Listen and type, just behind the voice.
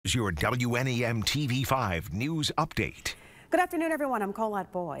is your WNEM TV5 News Update. Good afternoon, everyone. I'm Colette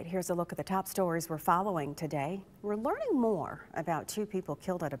Boyd. Here's a look at the top stories we're following today. We're learning more about two people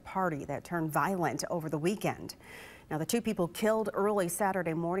killed at a party that turned violent over the weekend. Now, the two people killed early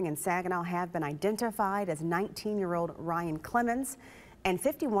Saturday morning in Saginaw have been identified as 19-year-old Ryan Clemens and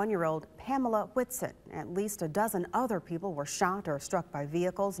 51-year-old Pamela Whitson. At least a dozen other people were shot or struck by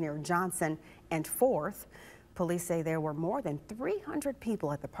vehicles near Johnson and 4th. Police say there were more than 300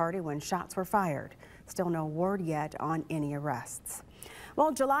 people at the party when shots were fired. Still no word yet on any arrests.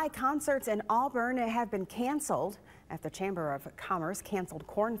 Well, July concerts in Auburn have been canceled after the Chamber of Commerce canceled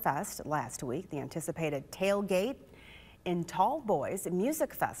Cornfest last week. The anticipated tailgate in Tall Boys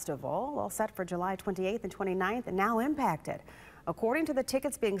Music Festival, well, set for July 28th and 29th, now impacted. According to the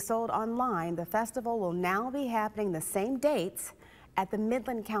tickets being sold online, the festival will now be happening the same dates at the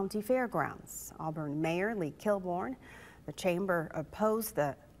Midland County Fairgrounds. Auburn Mayor Lee Kilborn, the chamber opposed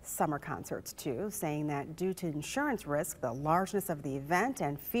the summer concerts too, saying that due to insurance risk, the largeness of the event,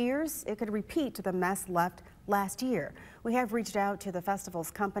 and fears it could repeat to the mess left last year. We have reached out to the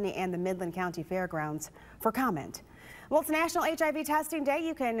festival's company and the Midland County Fairgrounds for comment. Well, it's National HIV Testing Day.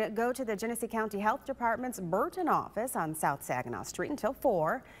 You can go to the Genesee County Health Department's Burton office on South Saginaw Street until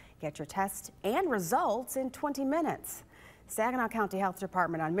 4. Get your test and results in 20 minutes. Saginaw County Health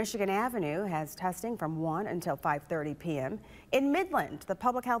Department on Michigan Avenue has testing from 1 until 5:30 p.m. In Midland, the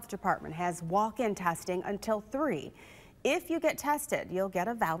Public Health Department has walk-in testing until 3. If you get tested, you'll get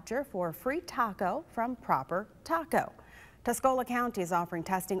a voucher for a free taco from Proper Taco. Tuscola County is offering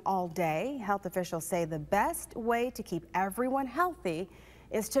testing all day. Health officials say the best way to keep everyone healthy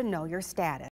is to know your status.